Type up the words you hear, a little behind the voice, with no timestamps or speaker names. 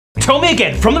told me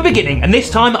again from the beginning, and this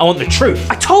time I want the truth.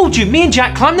 I told you, me and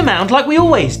Jack climbed the mound like we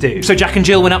always do. So Jack and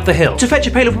Jill went up the hill to fetch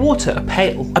a pail of water. A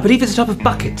pail? I believe it's a type of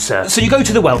bucket, sir. So you go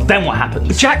to the well, then what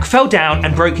happens? Jack fell down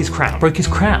and broke his crown. Broke his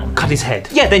crown? Cut his head.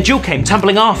 Yeah, then Jill came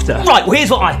tumbling after. Right, well here's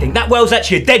what I think. That well's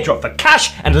actually a dead drop for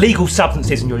cash and legal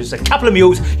substances, and you're just a couple of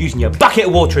mules using your bucket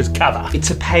of water as cover.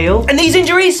 It's a pail? And these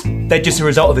injuries? They're just a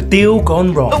result of a deal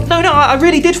gone wrong. Oh, no, I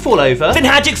really did fall over. Then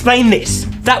how'd you explain this?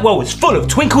 That well was full of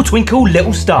twinkle, twinkle,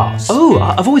 little stars. Oh,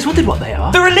 I've always wondered what they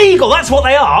are. They're illegal, that's what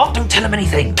they are. Don't tell them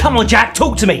anything. Come on, Jack,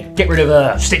 talk to me. Get rid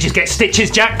of stitches get stitches,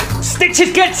 Jack.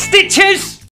 Stitches get stitches!